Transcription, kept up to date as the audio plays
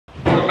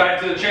back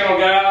to the channel,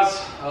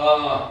 guys.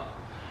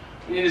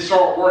 We need to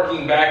start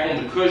working back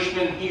on the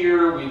Cushman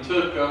here. We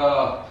took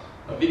a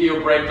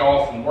video break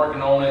off from working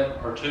on it,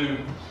 or two,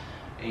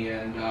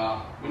 and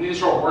we need to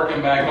start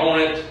working back on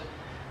it.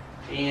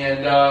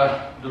 And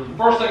the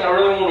first thing I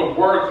really want to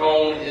work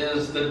on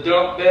is the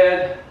dump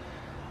bed,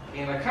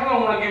 and I kind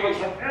of want to give it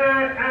some,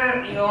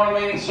 you know what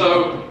I mean?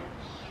 So,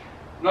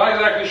 not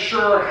exactly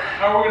sure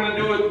how we're going to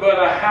do it, but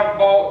I have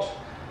bought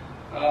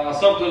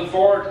something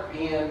for it,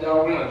 and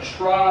we're going to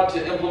try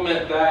to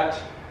implement that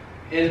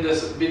in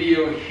this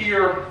video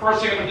here.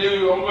 First thing I'm going to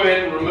do, I'm going to go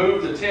ahead and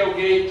remove the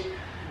tailgate.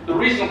 The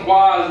reason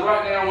why is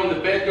right now when the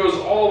bed goes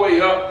all the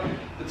way up,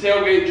 the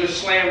tailgate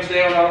just slams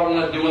down. I don't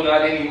want to do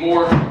that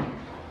anymore.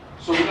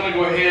 So we're going to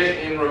go ahead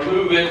and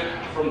remove it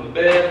from the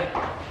bed.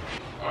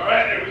 All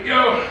right, there we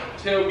go.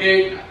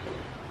 Tailgate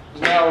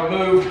is now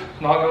removed.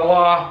 Not going to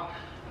lie,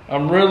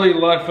 I'm really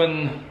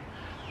loving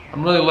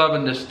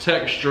this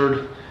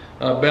textured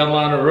bed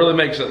liner. It really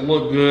makes it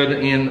look good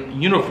in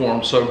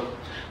uniform. So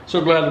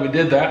glad that we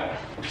did that.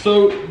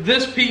 So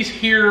this piece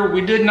here,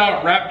 we did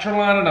not rapture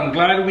line it. I'm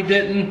glad we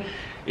didn't.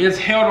 It's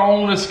held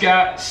on. It's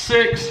got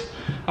 6,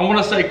 I want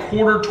to say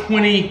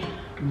 1/4-20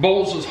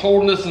 bolts is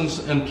holding this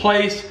in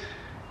place.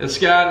 It's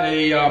got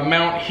a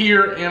mount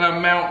here and a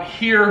mount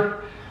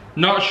here.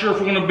 Not sure if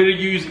we're going to be able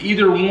to use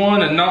either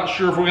one, and not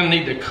sure if we're going to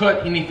need to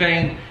cut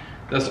anything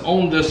that's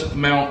on this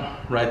mount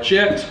right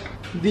yet.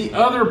 The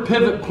other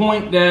pivot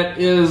point that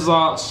is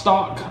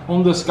stock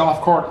on this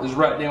golf cart is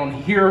right down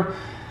here.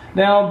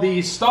 Now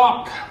the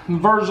stock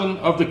version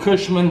of the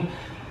Cushman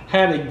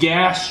had a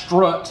gas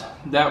strut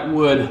that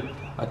would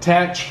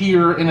attach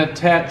here and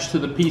attach to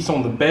the piece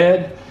on the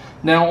bed.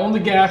 Now on the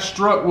gas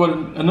strut,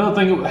 another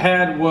thing it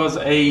had was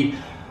a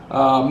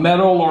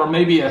metal or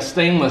maybe a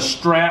stainless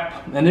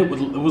strap, and it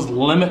was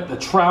limit the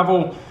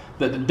travel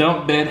that the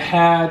dump bed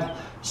had,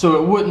 so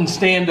it wouldn't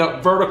stand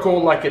up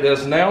vertical like it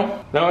is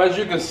now. Now as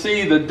you can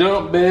see, the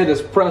dump bed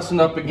is pressing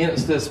up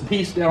against this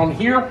piece down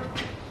here,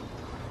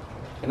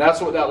 and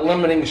that's what that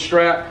limiting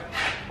strap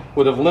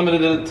would have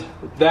limited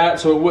that,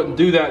 so it wouldn't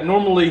do that.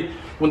 Normally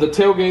when the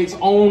tailgate's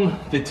on,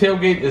 the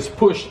tailgate is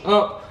pushed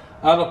up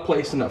out of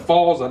place and it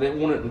falls. I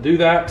didn't want it to do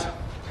that.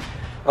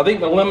 I think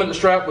the limited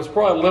strap was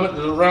probably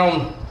limited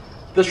around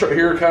this right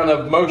here, kind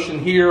of motion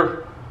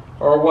here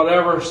or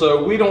whatever,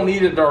 so we don't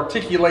need it to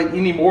articulate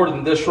any more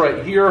than this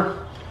right here.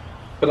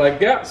 But I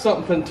got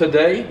something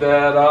today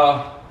that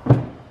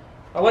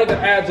I like to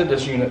add to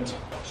this unit.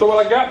 So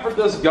what I got for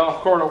this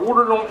golf cart, I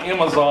ordered on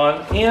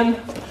Amazon, and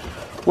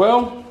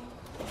well,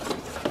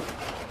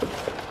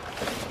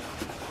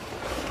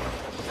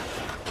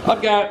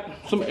 I've got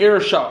some air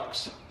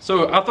shocks.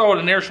 So I thought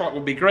an air shock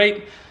would be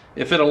great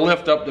if it'll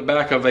lift up the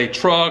back of a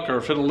truck, or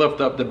if it'll lift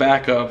up the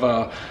back of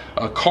a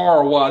car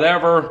or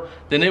whatever,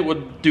 then it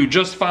would do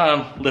just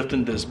fine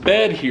lifting this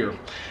bed here.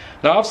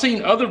 Now I've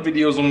seen other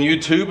videos on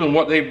YouTube, and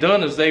what they've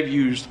done is they've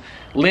used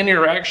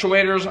linear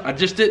actuators. I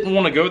just didn't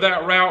want to go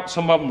that route.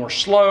 Some of them were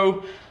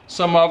slow,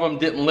 some of them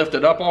didn't lift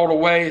it up all the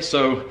way,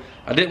 so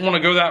I didn't want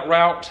to go that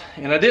route,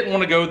 and I didn't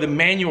want to go the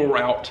manual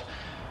route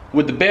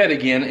with the bed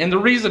again. And the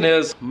reason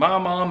is my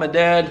mom and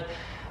dad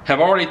have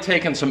already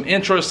taken some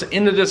interest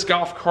into this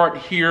golf cart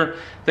here.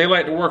 They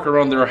like to work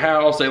around their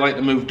house. They like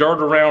to move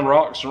dirt around,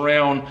 rocks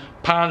around,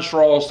 pine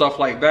straw, stuff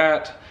like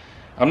that.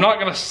 I'm not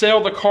going to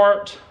sell the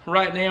cart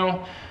right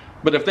now,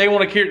 but if they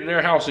want to carry it to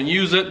their house and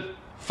use it,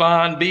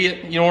 fine, be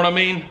it, you know what I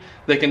mean?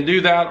 They can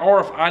do that. Or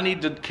if I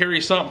need to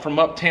carry something from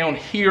uptown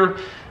here,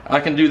 I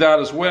can do that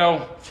as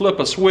well. Flip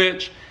a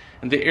switch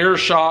and the air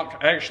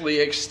shock actually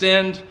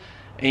extend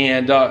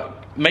and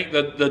make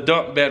the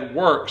dump bed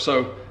work.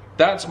 So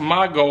that's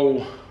my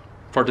goal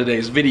for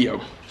today's video.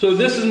 So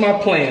this is my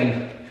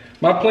plan.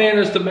 My plan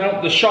is to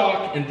mount the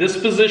shock in this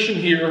position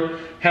here,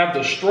 have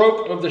the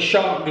stroke of the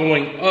shock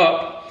going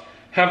up,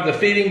 have the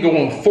feeding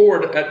going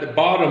forward at the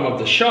bottom of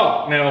the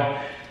shock.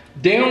 Now,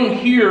 down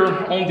here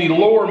on the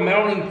lower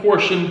mounting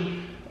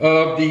portion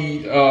of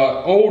the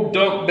old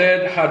dump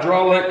bed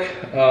hydraulic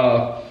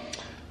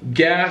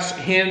gas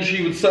hinge,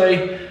 you would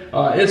say,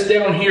 it's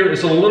down here.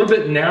 It's a little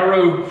bit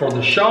narrow for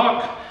the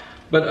shock,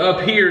 but up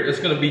here it's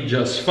going to be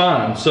just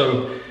fine.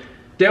 So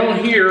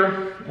down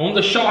here on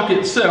the shock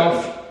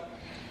itself,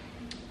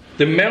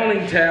 the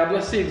mounting tab,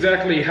 let's see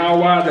exactly how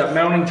wide that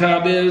mounting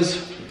tab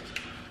is.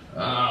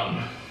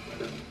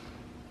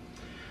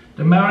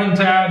 The mounting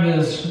tab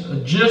is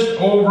just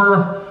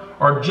over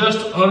or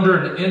just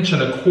under 1.25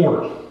 inches.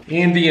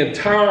 And the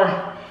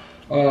entire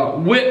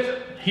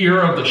width here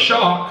of the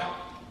shock,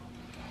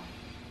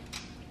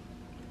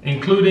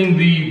 including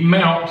the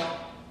mount,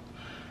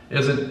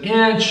 is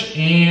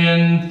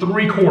 1.75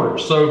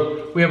 inches. So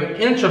we have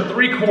 1.75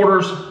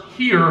 inches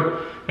here,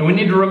 and we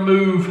need to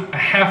remove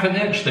 1/2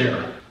 inch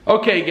there.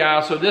 Okay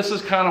guys, so this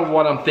is kind of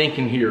what I'm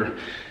thinking here.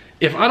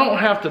 If I don't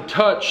have to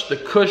touch the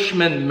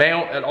Cushman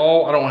mount at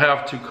all, I don't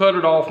have to cut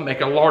it off and make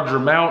a larger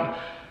mount,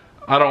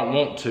 I don't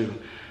want to.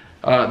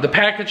 The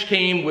package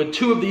came with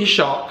 2 of these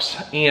shocks,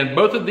 and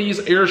both of these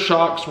air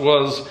shocks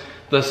was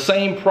the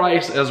same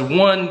price as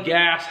one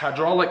gas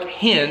hydraulic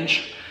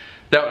hinge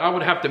that I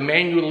would have to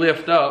manually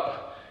lift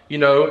up, you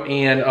know,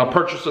 and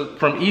purchase it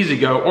from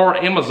EasyGo or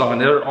Amazon.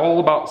 They're all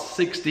about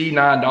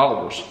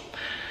 $69.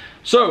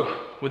 So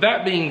with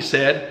that being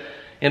said,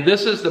 and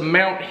this is the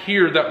mount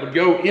here that would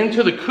go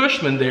into the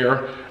Cushman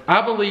there,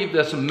 I believe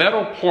this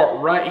metal part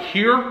right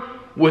here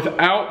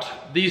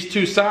without these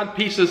two side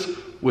pieces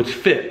would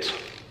fit.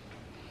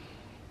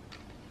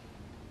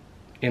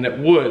 And it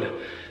would.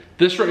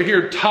 This right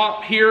here,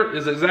 top here,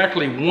 is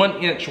exactly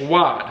 1 inch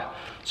wide.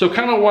 So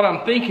kind of what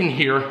I'm thinking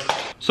here,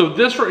 so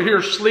this right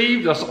here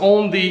sleeve that's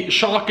on the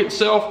shock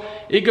itself,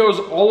 it goes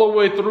all the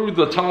way through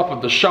the top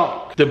of the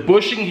shock. The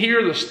bushing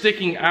here that's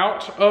sticking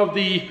out of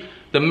the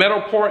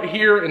metal part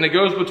here, and it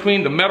goes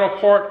between the metal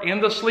part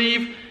and the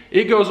sleeve,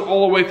 it goes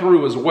all the way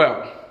through as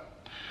well.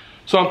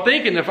 So I'm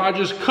thinking if I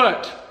just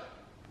cut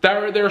that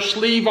right there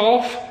sleeve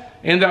off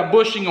and that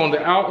bushing on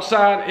the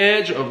outside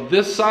edge of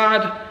this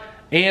side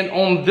and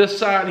on this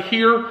side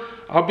here,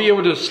 I'll be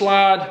able to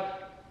slide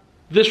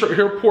this right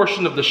here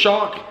portion of the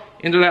shock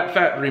into that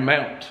factory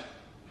mount.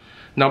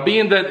 Now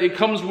being that it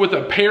comes with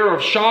a pair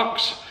of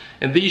shocks,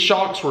 and these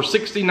shocks were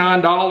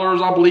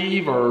 $69 I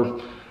believe,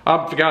 or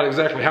I forgot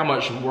exactly how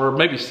much were,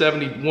 maybe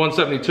 71,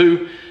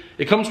 72.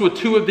 It comes with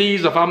 2 of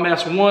these. If I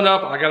mess one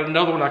up, I got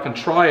another one I can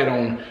try it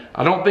on.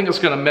 I don't think it's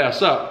gonna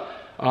mess up.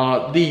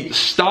 The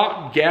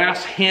stock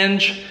gas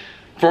hinge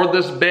for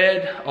this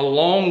bed,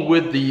 along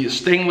with the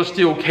stainless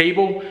steel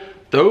cable,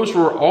 those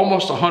were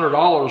almost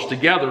 $100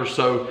 together.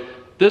 So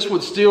this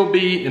would still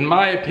be, in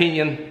my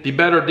opinion, the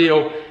better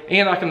deal.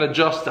 And I can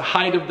adjust the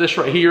height of this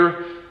right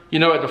here, you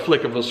know, at the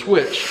flick of a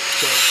switch.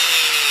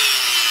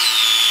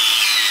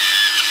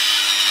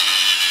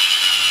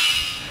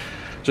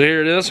 So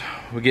here it is.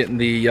 We're getting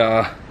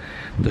the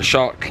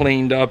shock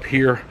cleaned up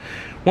here.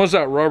 Once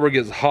that rubber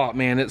gets hot,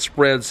 man, it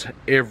spreads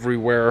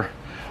everywhere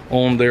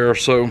on there.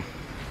 So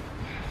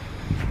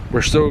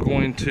we're still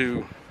going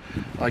to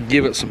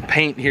give it some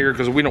paint here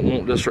because we don't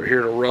want this right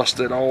here to rust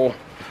at all.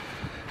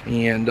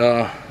 And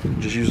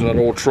just using that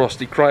old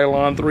trusty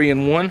Krylon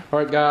 3-in-1. All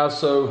right, guys,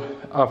 so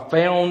I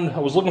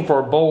was looking for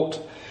a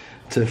bolt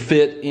to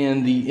fit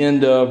in the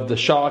end of the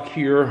shock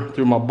here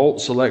through my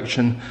bolt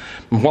selection.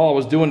 And while I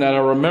was doing that, I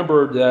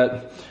remembered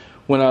that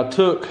when I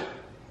took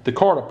the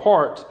cart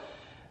apart,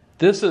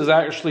 this is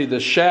actually the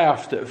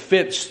shaft that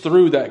fits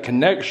through that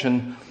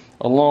connection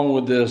along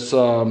with this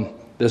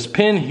this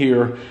pin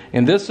here,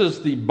 and this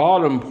is the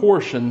bottom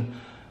portion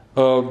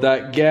of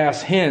that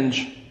gas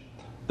hinge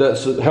that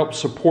helps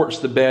supports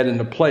the bed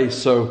into place.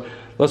 So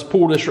let's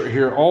pull this right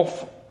here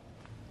off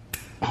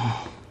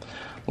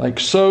like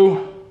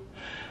so.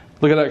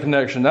 Look at that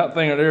connection. That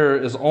thing right there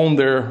is on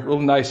there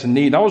really nice and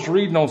neat. And I was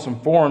reading on some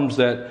forums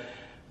that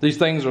these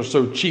things are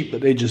so cheap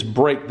that they just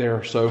break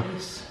there. So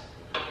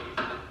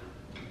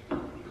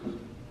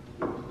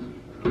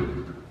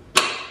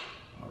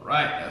all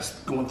right, that's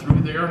going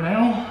through there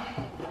now.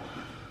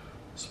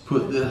 Let's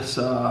put this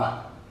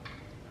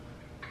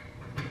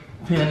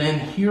pin in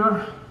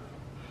here.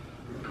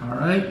 All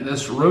right,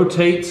 this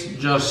rotates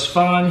just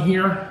fine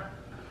here.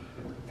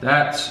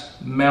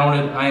 That's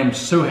mounted. I am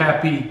so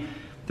happy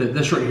that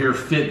this right here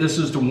fit. This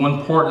is the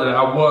one part that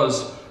I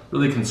was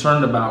really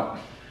concerned about.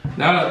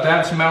 Now that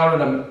that's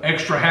mounted, I'm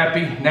extra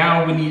happy.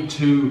 Now we need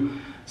to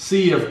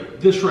see if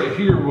this right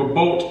here will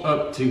bolt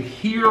up to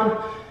here,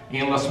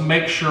 and let's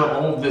make sure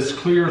all of this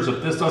clears.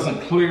 If this doesn't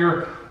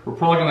clear, we're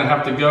probably gonna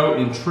have to go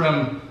and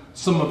trim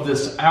some of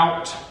this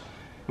out.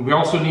 And we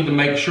also need to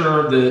make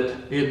sure that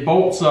it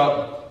bolts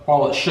up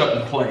while it's shut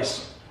in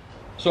place.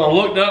 So I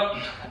looked up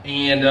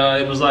and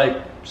it was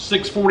like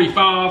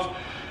 6:45.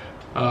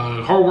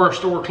 Hardware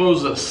store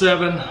closes at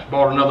 7.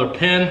 Bought another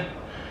pin,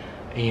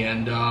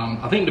 and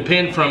I think the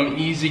pin from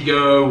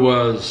EasyGo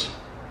was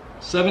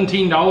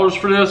 $17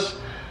 for this.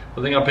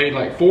 I think I paid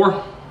like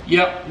 $4.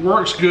 Yep,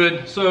 works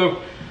good.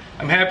 So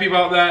I'm happy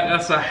about that.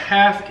 That's a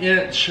 1/2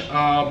 inch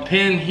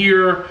pin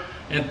here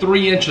and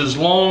 3 inches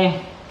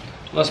long.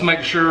 Let's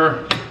make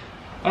sure.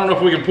 I don't know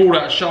if we can pull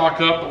that shock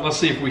up, but let's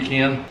see if we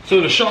can.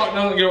 So the shock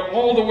doesn't go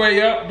all the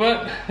way up,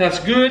 but that's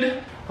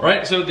good. All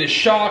right, so the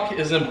shock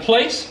is in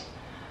place.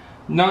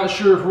 Not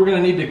sure if we're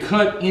gonna need to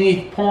cut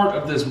any part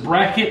of this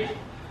bracket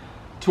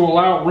to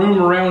allow room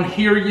around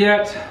here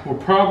yet. We're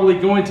probably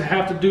going to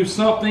have to do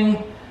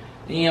something.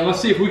 And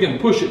let's see if we can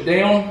push it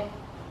down.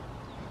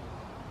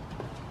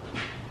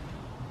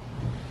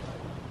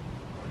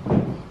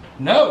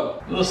 No,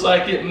 it looks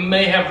like it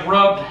may have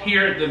rubbed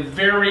here at the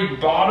very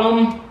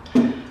bottom.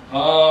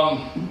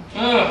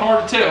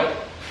 Hard to tell.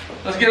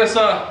 Let's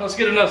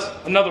get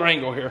another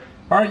angle here.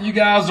 All right, you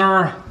guys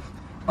are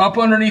up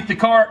underneath the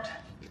cart.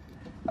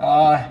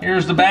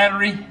 Here's the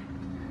battery.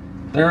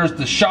 There's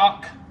the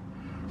shock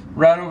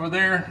right over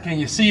there. Can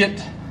you see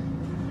it?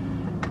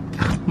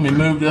 Let me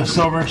move this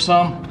over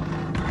some.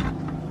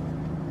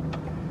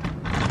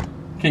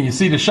 Can you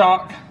see the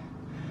shock?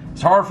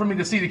 It's hard for me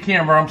to see the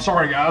camera. I'm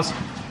sorry, guys.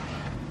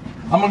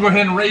 I'm gonna go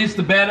ahead and raise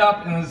the bed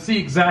up and see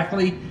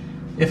exactly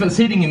if it's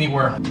hitting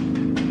anywhere.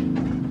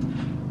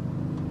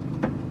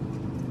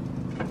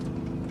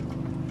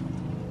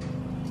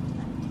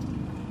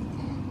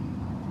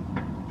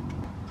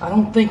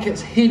 don't think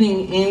it's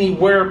hitting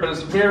anywhere, but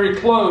it's very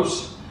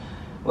close.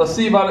 Let's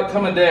see about it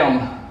coming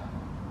down.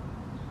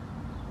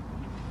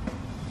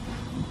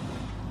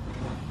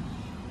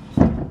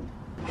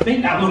 I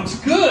think that looks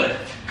good.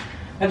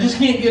 I just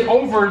can't get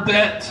over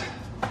that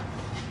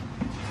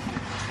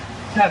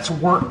that's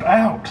worked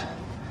out.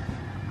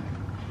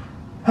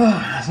 Oh,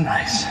 that's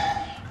nice.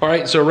 All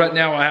right, so right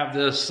now I have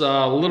this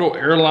little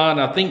airline.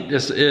 I think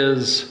this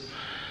is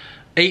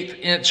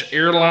 1/8"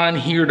 airline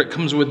here that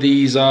comes with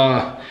these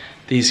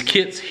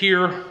kits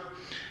here.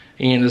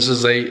 And this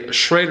is a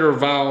Schrader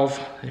valve,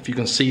 if you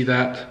can see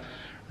that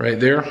right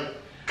there.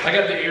 I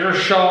got the air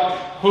shock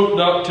hooked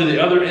up to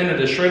the other end of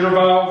the Schrader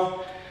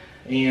valve.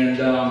 And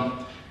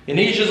it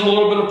needs just a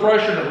little bit of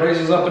pressure and it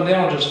raises up and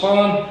down just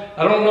fine.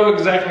 I don't know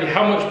exactly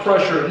how much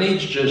pressure it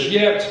needs just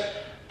yet,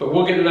 but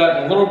we'll get to that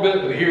in a little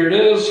bit, but here it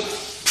is.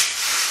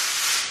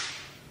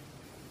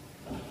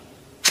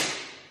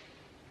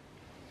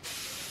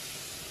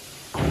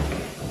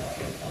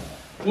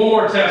 One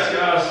more test,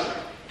 guys.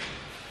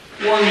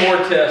 One more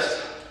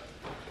test.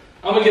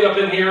 I'm gonna get up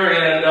in here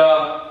and,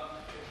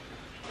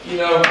 you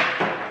know,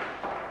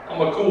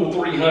 I'm a cool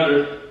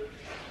 300.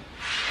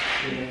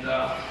 And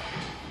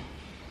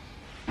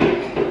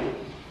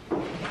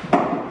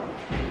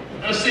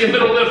let's see if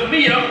it'll lift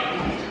me up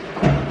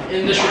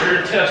in this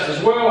rear test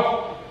as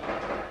well.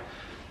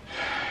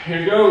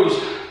 Here goes.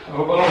 I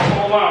hope I don't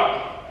fall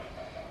out.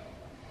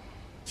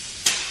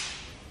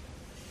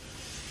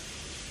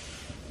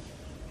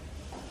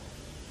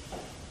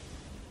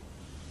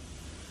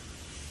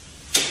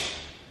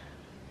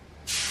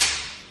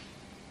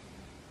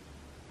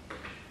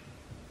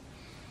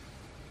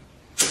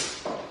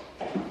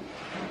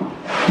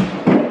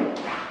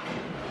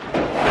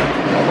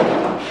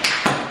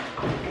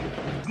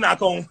 Not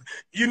gonna,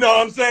 you know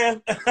what I'm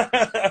saying?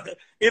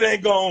 It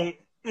ain't gonna,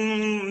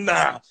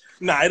 nah,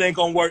 it ain't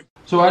gonna work.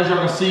 So as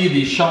y'all can see,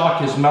 the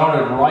shock is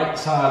mounted right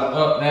side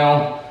up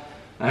now.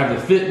 I have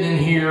the fitting in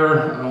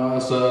here.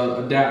 It's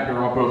an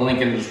adapter. I'll put a link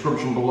in the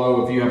description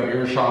below if you have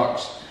air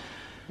shocks.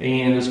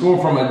 And it's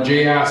going from a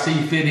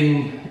JIC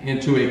fitting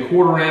into a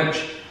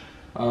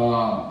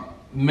 1/4"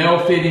 male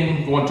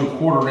fitting, going to a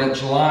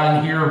 1/4"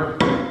 line here.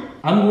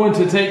 I'm going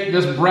to take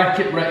this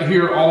bracket right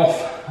here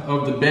off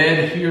of the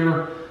bed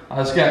here.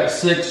 It's got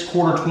 6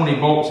 1/4" 20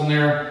 bolts in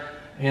there,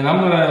 and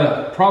I'm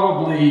gonna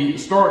probably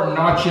start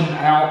notching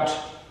out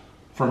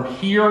from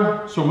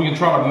here so we can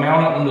try to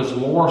mount it on this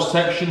lower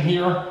section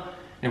here.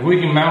 If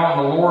we can mount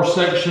on the lower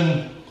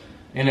section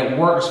and it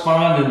works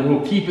fine, then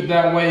we'll keep it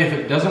that way. If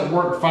it doesn't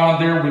work fine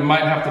there, we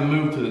might have to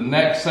move to the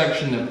next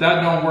section. If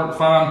that don't work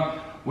fine,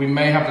 we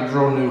may have to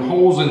drill new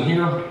holes in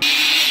here.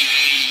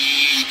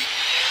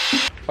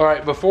 All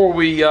right, before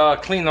we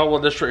clean all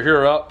of this right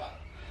here up,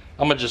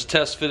 I'm gonna just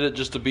test fit it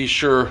just to be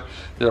sure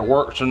that it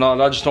works or not.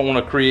 I just don't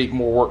want to create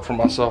more work for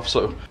myself.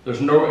 So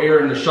there's no air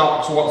in the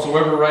shocks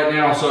whatsoever right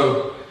now,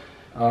 so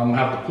I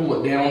have to pull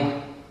it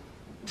down.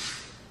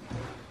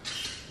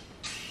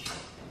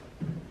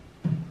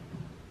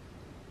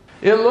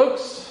 It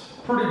looks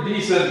pretty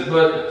decent,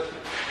 but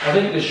I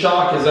think the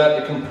shock is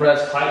at the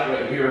compressed height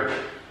right here.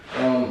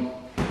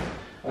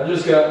 I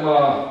just got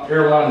my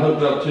airline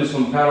hooked up to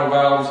some paddle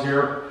valves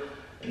here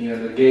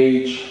and a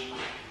gauge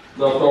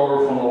left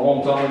over from a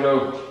long time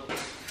ago.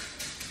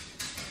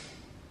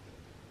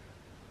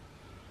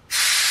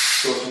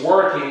 So it's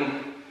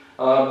working.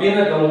 Being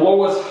at the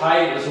lowest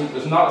height,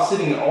 it's not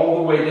sitting all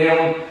the way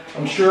down.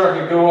 I'm sure I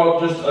could go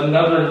up just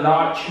another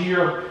notch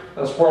here.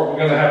 That's what we're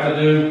gonna have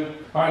to do.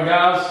 All right,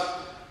 guys,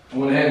 I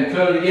went ahead and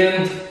cut it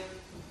again.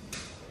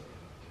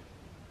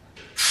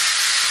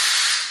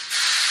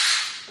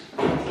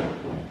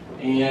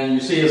 And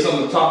you see it's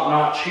on the top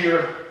notch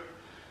here,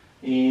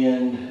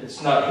 and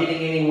it's not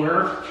hitting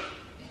anywhere.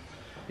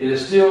 It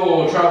is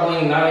still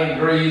traveling 90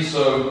 degrees,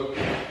 so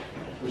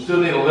we still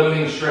need a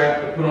limiting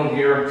strap to put on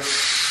here.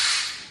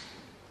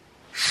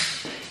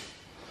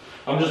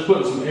 I'm just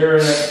putting some air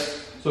in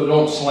it so it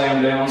don't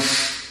slam down.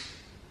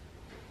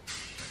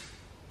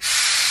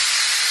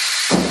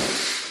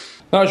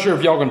 Not sure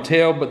if y'all can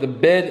tell, but the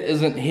bed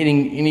isn't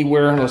hitting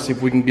anywhere. Let's see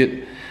if we can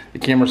get the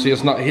camera to see.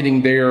 It's not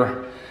hitting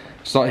there.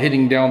 It's not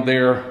hitting down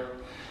there.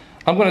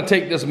 I'm gonna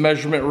take this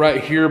measurement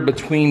right here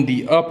between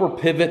the upper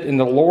pivot and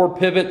the lower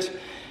pivot.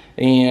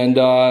 And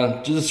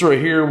just right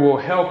here will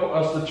help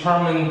us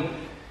determine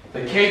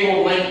the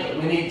cable length that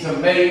we need to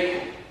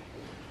make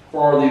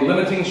for the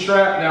limiting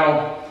strap.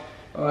 Now,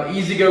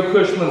 Easy Go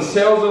Cushman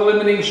sells a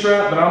limiting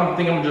strap, but I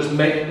think I'm gonna just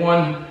make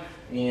one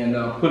and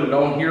put it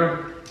on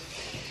here.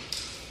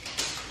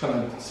 Kind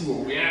of see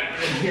where we're at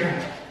right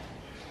here.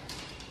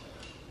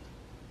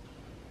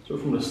 So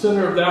from the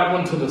center of that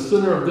one to the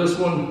center of this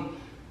one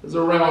is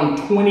around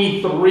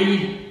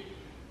 23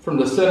 from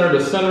the center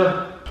to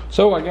center.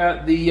 So I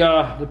got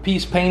the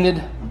piece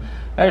painted.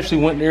 I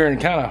actually went there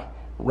and kind of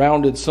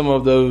rounded some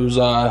of those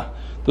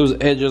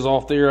edges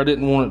off there. I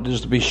didn't want it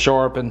just to be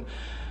sharp, and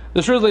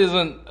this really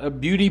isn't a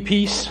beauty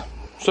piece,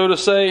 so to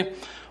say.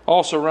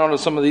 Also rounded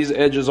some of these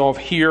edges off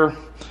here.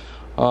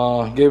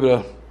 Gave it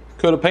a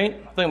coat of paint.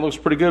 I think it looks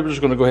pretty good. We're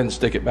just going to go ahead and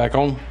stick it back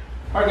on.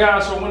 All right,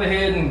 guys, so I went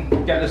ahead and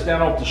got this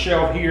down off the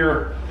shelf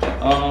here.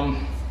 Got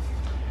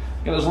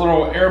this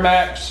little Air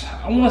Max.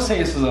 I want to say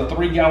this is a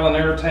 3-gallon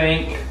air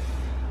tank.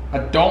 I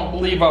don't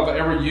believe I've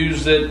ever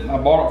used it. I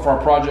bought it for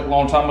a project a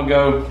long time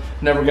ago.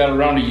 Never got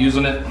around to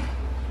using it.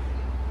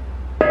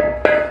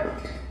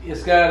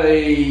 It's got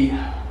a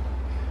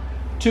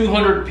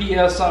 200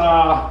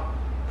 PSI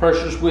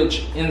pressure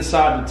switch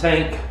inside the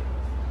tank.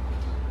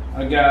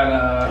 I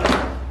got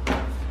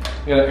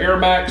an Air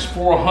Max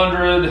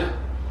 400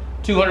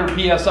 200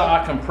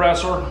 PSI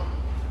compressor.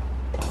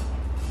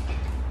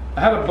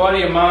 I had a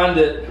buddy of mine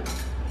that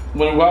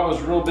when I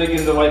was real big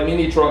into like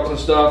mini trucks and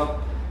stuff,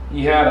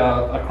 he had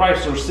a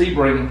Chrysler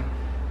Sebring,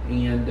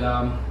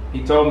 and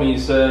he told me, he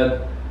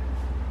said,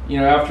 you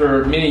know,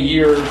 after many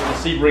years, the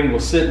Sebring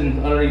was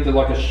sitting underneath it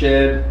like a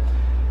shed,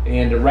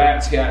 and the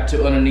rats got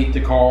to underneath the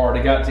car,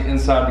 they got to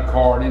inside the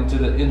car and into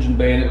the engine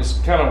bay, and it was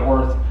kind of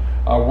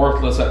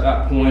worthless at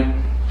that point.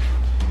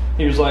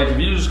 He was like, if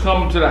you just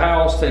come to the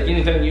house, take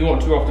anything you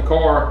want to off the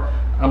car,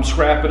 I'm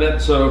scrapping it.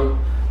 So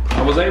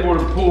I was able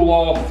to pull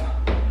off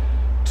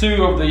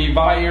 2 of the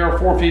Viair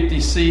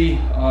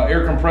 450C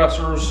air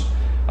compressors.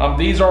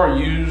 These are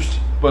used,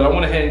 but I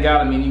went ahead and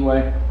got them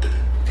anyway.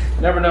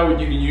 Never know when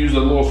you can use a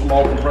little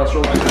small compressor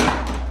like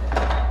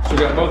that. So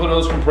we got both of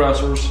those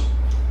compressors.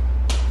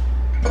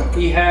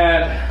 He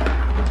had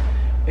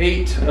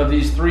 8 of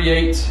these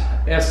 3/8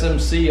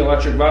 SMC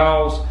electric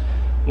valves.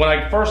 When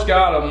I first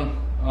got them,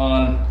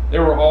 they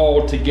were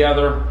all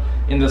together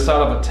in the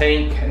side of a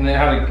tank, and they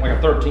had like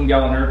a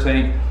 13-gallon air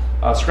tank.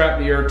 I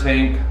scrapped the air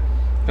tank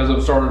because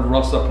it started to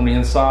rust up on the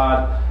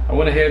inside. I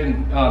went ahead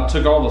and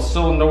took all the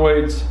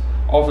solenoids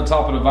off the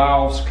top of the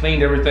valves,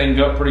 cleaned everything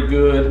up pretty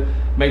good,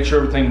 made sure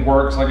everything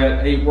works. I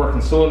got 8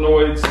 working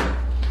solenoids.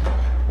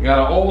 I got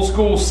an old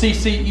school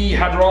CCE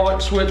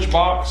hydraulic switch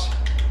box.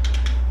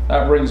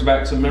 That brings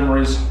back some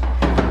memories.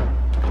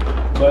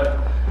 But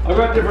I've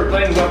got different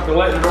things I've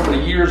collected over the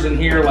years in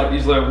here, like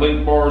these little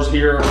link bars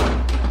here,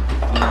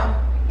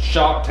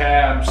 shock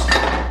tabs,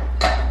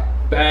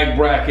 bag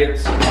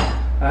brackets.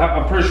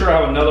 I'm pretty sure I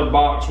have another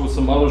box with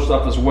some other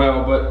stuff as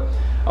well, but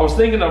I was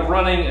thinking of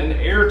running an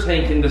air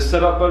tank in this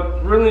setup,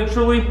 but really and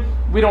truly,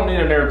 we don't need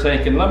an air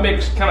tank. And let me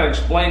kind of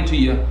explain to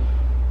you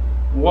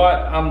what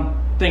I'm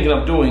thinking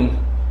of doing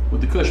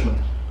with the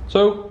Cushman.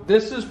 So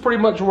this is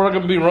pretty much what I'm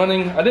going to be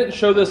running. I didn't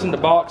show this in the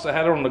box, I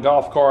had it on the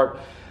golf cart.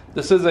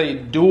 This is a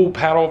dual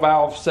paddle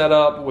valve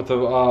setup with a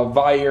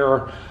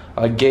Viair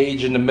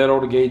gauge in the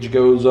middle. The gauge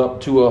goes up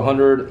to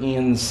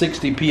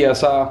 160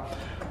 PSI.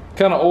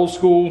 Kind of old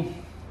school.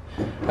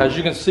 As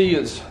you can see,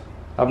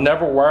 I've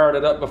never wired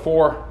it up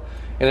before,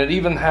 and it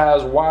even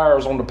has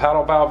wires on the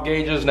paddle valve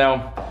gauges.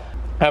 Now,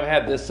 I've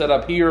had this set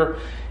up here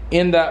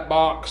in that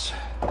box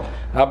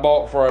I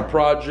bought for a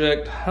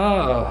project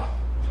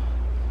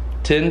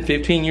 10,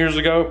 15 years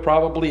ago,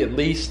 probably at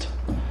least.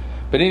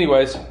 But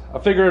anyways, I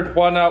figured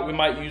why not, we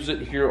might use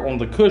it here on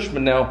the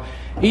Cushman. Now,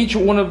 each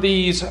one of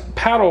these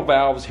paddle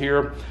valves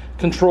here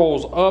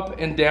controls up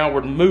and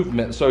downward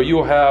movement. So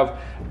you'll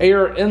have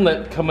air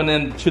inlet coming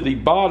into the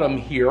bottom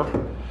here,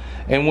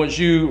 and once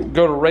you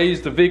go to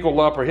raise the vehicle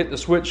up or hit the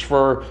switch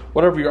for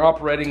whatever you're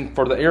operating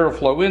for the air to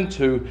flow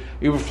into,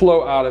 it will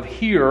flow out of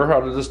here,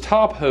 out of this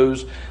top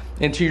hose,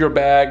 into your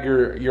bag,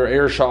 your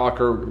air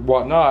shock or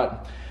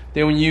whatnot.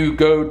 Then when you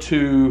go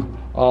to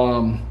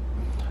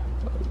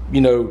you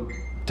know,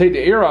 take the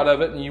air out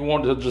of it and you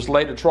want to just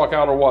lay the truck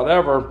out or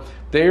whatever,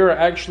 the air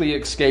actually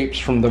escapes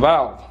from the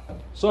valve.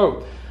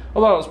 So I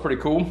thought it was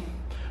pretty cool.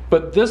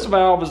 But this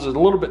valve is a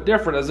little bit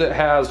different, as it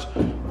has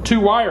 2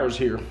 wires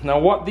here. Now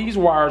what these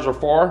wires are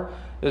for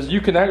is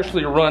you can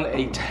actually run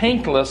a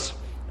tankless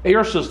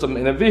air system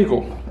in a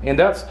vehicle. And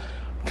that's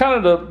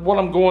kind of what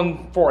I'm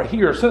going for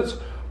here. Since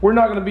we're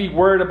not going to be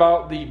worried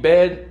about the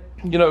bed,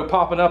 you know,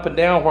 popping up and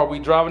down while we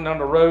driving down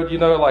the road, you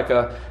know, like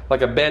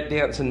a bed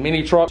dancing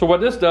mini truck. So what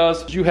this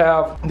does is you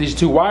have these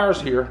 2 wires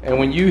here, and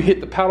when you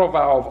hit the paddle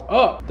valve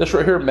up, this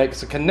right here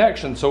makes a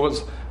connection, so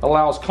it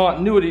allows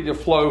continuity to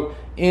flow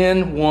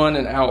in one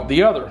and out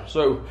the other.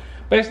 So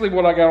basically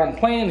what I got on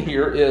plan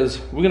here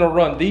is we're going to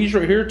run these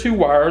right here, 2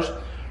 wires.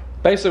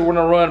 Basically we're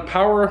going to run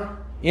power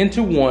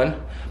into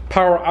one,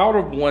 power out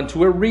of one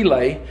to a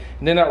relay,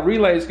 and then that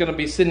relay is going to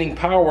be sending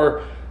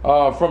power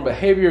from a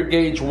heavier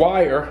gauge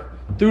wire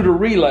through the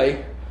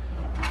relay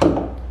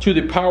to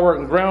the power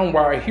and ground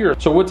wire here.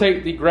 So we'll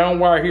take the ground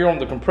wire here on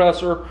the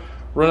compressor,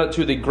 run it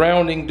to the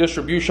grounding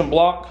distribution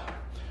block.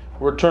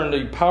 We'll turn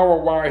the power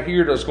wire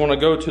here that's going to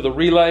go to the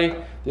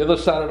relay. The other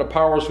side of the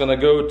power is going to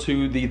go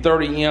to the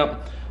 30 amp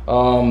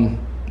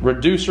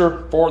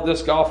reducer for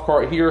this golf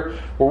cart here,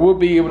 where we'll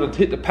be able to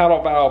hit the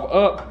paddle valve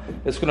up.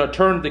 It's going to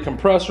turn the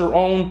compressor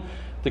on.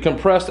 The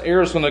compressed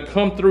air is going to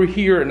come through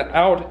here and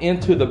out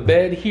into the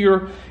bed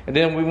here, and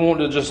then we want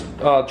to just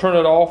turn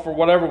it off or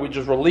whatever, we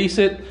just release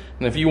it.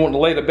 And if you want to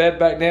lay the bed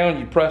back down,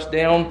 you press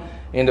down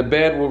and the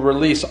bed will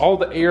release all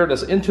the air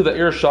that's into the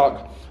air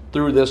shock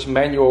through this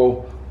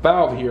manual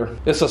valve here.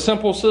 It's a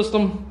simple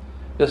system.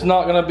 It's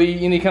not going to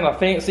be any kind of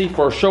fancy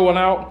for showing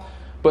out,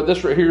 but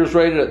this right here is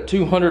rated at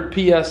 200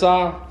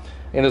 PSI.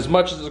 And as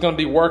much as it's going to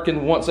be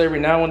working once every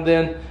now and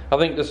then, I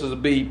think this is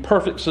the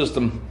perfect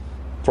system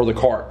for the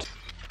cart.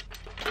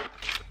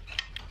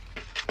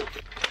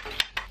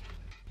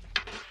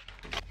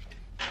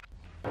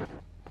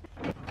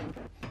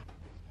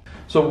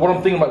 So what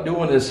I'm thinking about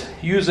doing is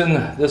using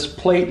this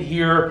plate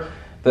here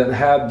that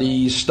had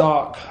the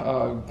stock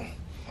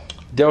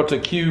Delta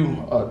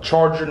Q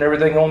charger and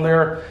everything on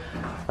there.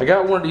 I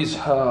got one of these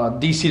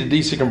DC to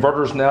DC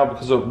converters now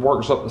because it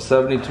works up to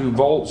 72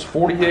 volts,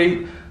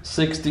 48,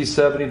 60,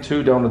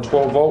 72 down to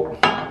 12 volt.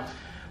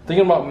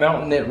 Thinking about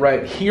mounting it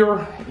right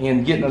here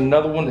and getting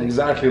another one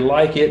exactly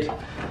like it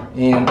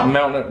and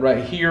mounting it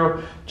right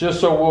here, just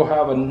so we'll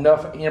have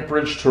enough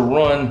amperage to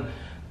run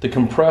the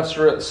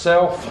compressor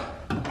itself.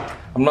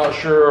 I'm not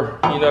sure,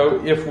 you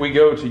know, if we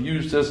go to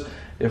use this,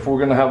 if we're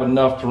gonna have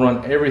enough to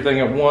run everything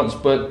at once,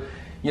 but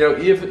you know,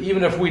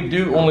 even if we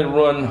do only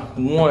run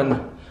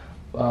one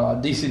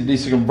DC to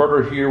DC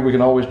converter here, we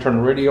can always turn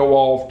the radio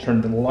off,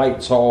 turn the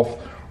lights off,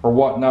 or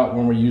whatnot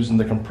when we're using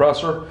the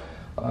compressor.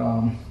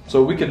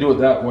 So we could do it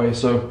that way.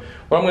 So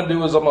what I'm gonna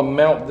do is I'm gonna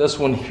mount this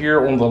one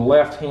here on the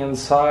left-hand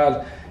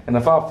side, and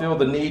if I feel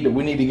the need that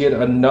we need to get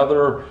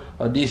another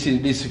DC to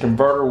DC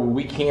converter, well,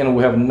 we can, and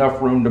we have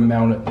enough room to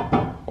mount it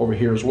over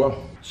here as well.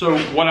 So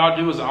what I'll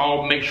do is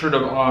I'll make sure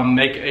to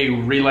make a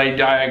relay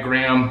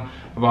diagram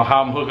about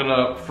how I'm hooking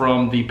up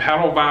from the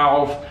paddle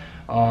valve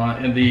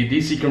and the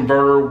DC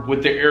converter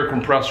with the air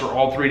compressor,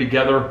 all three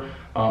together.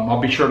 I'll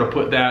be sure to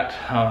put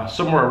that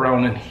somewhere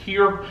around in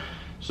here.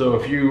 So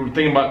if you're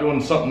thinking about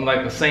doing something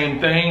like the same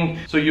thing,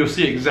 so you'll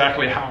see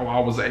exactly how I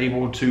was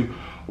able to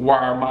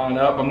wire mine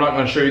up. I'm not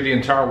going to show you the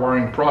entire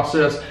wiring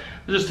process.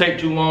 It'll just take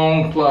too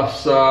long,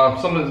 plus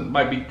something that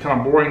might be kind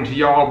of boring to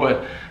y'all,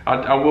 but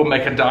I will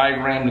make a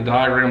diagram. The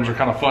diagrams are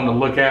kind of fun to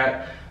look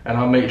at, and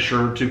I'll make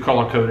sure to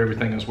color code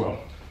everything as well.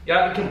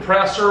 Got the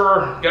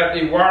compressor, got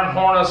the wiring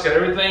harness, got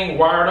everything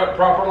wired up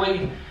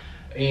properly,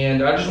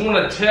 and I just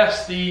want to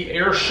test the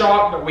air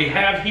shock that we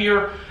have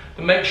here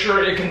to make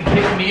sure it can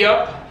pick me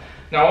up.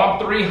 Now I'm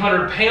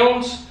 300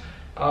 pounds.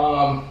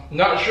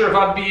 Not sure if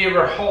I'd be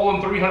ever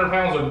hauling 300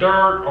 pounds of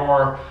dirt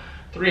or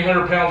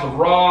 300 pounds of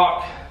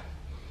rock,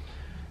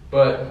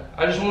 but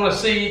I just want to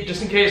see,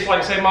 just in case,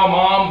 like say my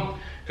mom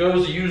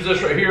goes to use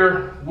this right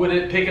here, would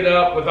it pick it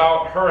up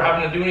without her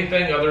having to do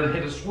anything other than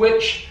hit a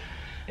switch?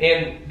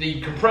 And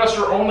the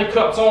compressor only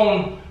cuts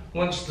on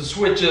once the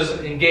switch is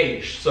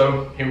engaged.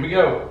 So here we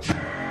go.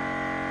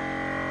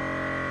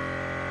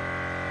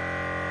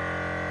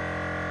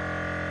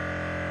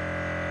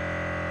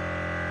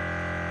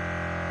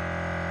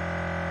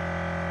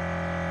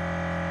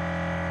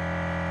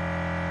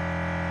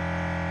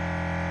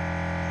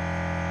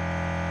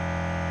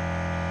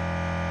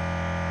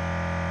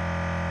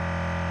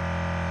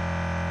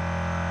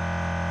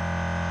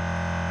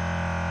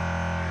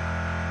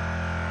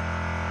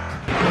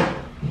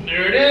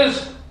 There it is.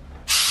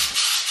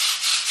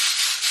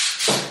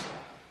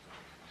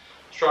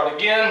 Let's try it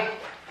again.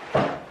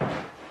 We're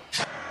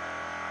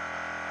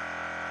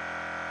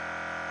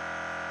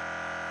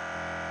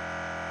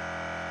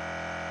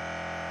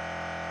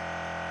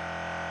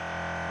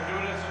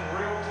doing this in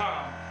real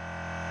time.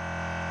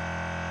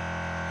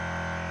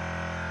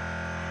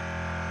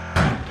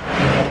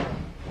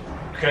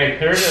 Okay,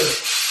 there it is.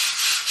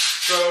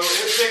 So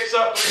it picks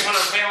up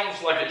 300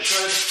 pounds like it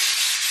should.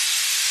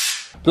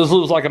 This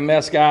looks like a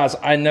mess, guys.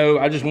 I know.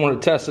 I just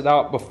wanted to test it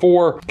out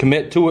before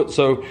commit to it.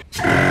 So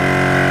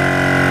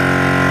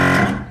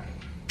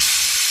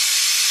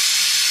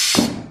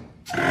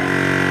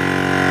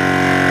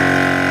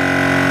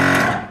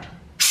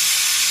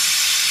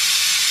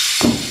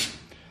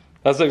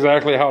that's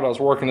exactly how it was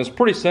working. It's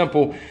pretty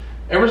simple.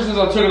 Ever since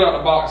I took it out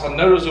of the box, I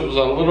noticed it was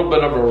a little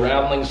bit of a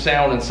rattling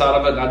sound inside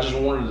of it, and I just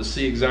wanted to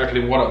see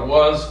exactly what it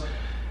was.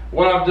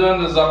 What I've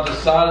done is I've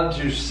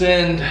decided to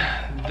send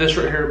this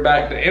right here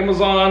back to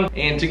Amazon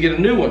and to get a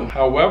new one.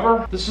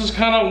 However, this is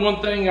kind of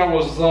one thing I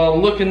was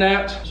looking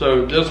at.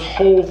 So this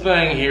whole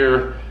thing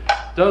here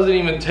doesn't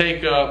even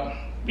take up,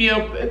 you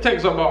know, it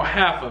takes up about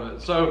half of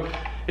it. So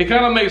it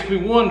kind of makes me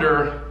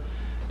wonder,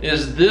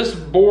 is this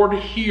board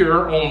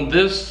here on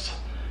this,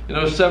 you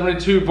know,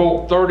 72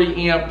 volt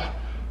 30 amp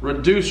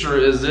reducer,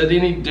 is it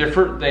any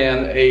different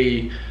than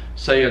a,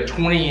 say, a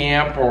 20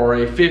 amp or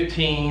a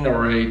 15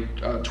 or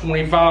a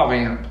 25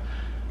 amp?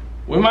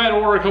 We might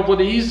order a couple of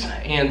these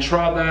and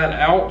try that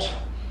out.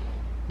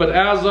 But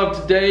as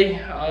of today,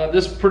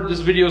 this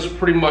video is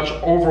pretty much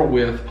over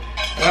with.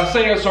 And I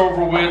say it's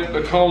over with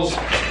because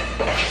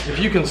if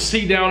you can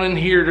see down in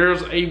here,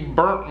 there's a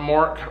burnt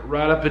mark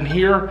right up in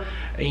here.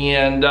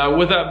 And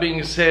with that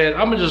being said,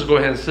 I'm gonna just go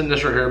ahead and send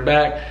this right here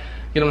back.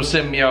 Get them to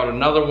send me out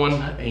another one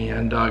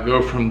and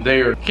go from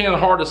there. Kind of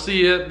hard to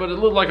see it, but it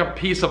looked like a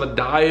piece of a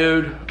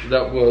diode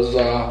that was,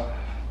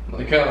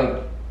 it kind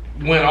of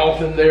went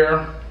off in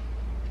there.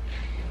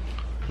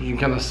 You can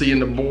kind of see in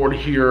the board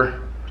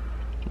here,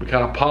 we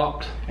kind of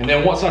popped. And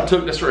then once I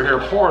took this right here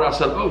apart, I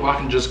said, oh, I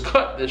can just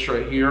cut this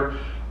right here,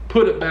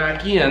 put it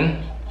back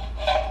in,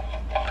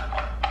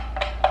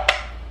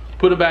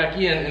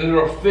 and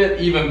it'll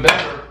fit even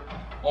better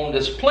on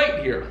this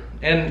plate here.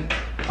 and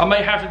I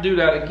may have to do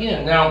that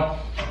again. Now,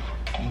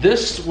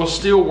 this was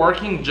still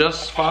working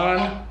just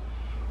fine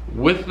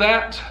with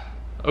that,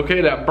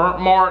 okay, that burnt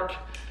mark,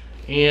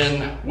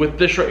 and with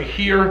this right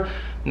here.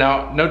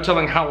 Now, no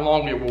telling how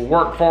long it will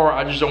work for.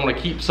 I just don't want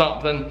to keep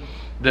something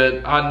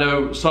that I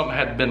know something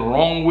had been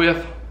wrong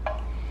with.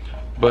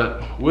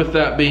 But with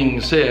that being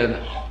said,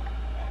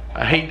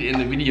 I hate to end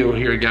the video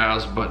here,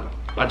 guys, but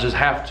I just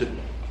have to.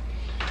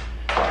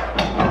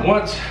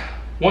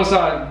 Once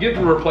I get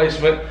the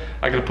replacement,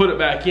 I can put it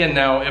back in.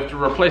 Now, if the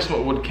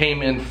replacement would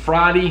came in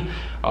Friday,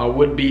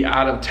 would be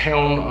out of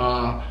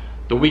town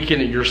the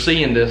weekend that you're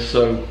seeing this,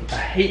 so I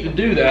hate to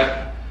do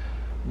that,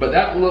 but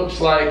that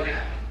looks like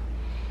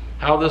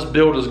how this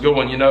build is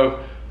going. You know,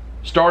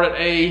 start at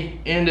A,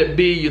 end at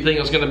B, you think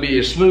it's gonna be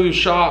a smooth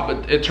shot,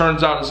 but it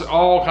turns out it's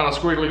all kind of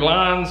squiggly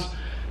lines.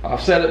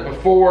 I've said it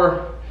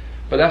before,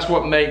 but that's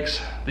what makes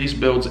these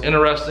builds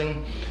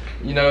interesting.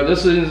 You know,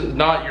 this is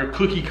not your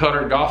cookie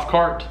cutter golf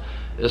cart.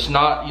 It's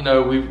not, you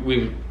know,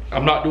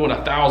 I'm not doing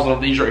 1,000 of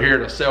these right here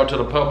to sell to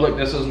the public.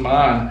 This is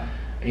mine,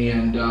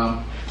 and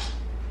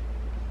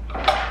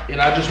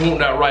I just want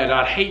that right.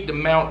 I'd hate to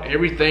mount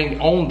everything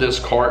on this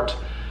cart,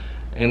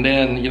 and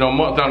then, you know, a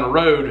month down the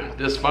road,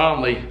 this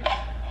finally,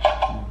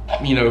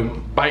 you know,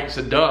 bites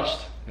the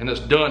dust, and it's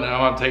done, and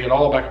I'm gonna take it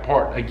all back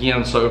apart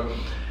again. So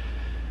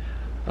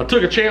I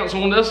took a chance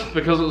on this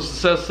because it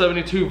says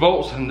 72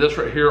 volts, and this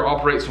right here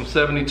operates from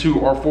 72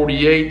 or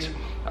 48.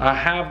 I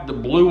have the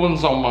blue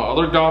ones on my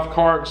other golf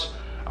carts.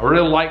 I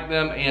really like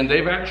them, and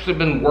they've actually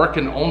been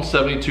working on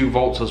 72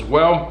 volts as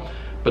well,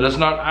 but it's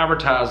not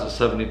advertised as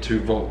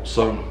 72 volts,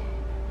 so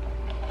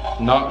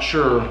not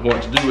sure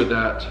what to do with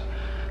that.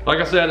 Like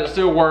I said, it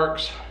still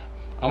works.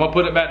 I'm gonna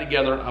put it back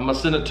together. I'm gonna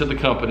send it to the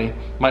company.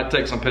 Might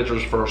take some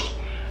pictures first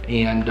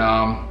and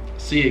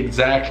see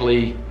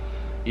exactly,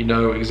 you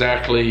know,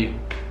 exactly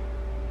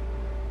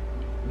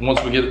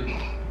once we get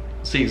it,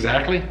 see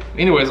exactly.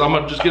 Anyways, I'm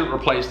gonna just get it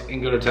replaced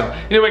and go to town.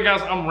 Anyway,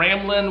 guys, I'm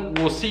rambling.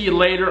 We'll see you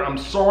later. I'm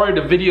sorry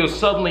the video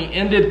suddenly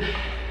ended.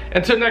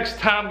 Until next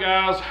time,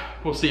 guys,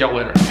 we'll see y'all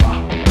later.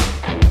 Bye.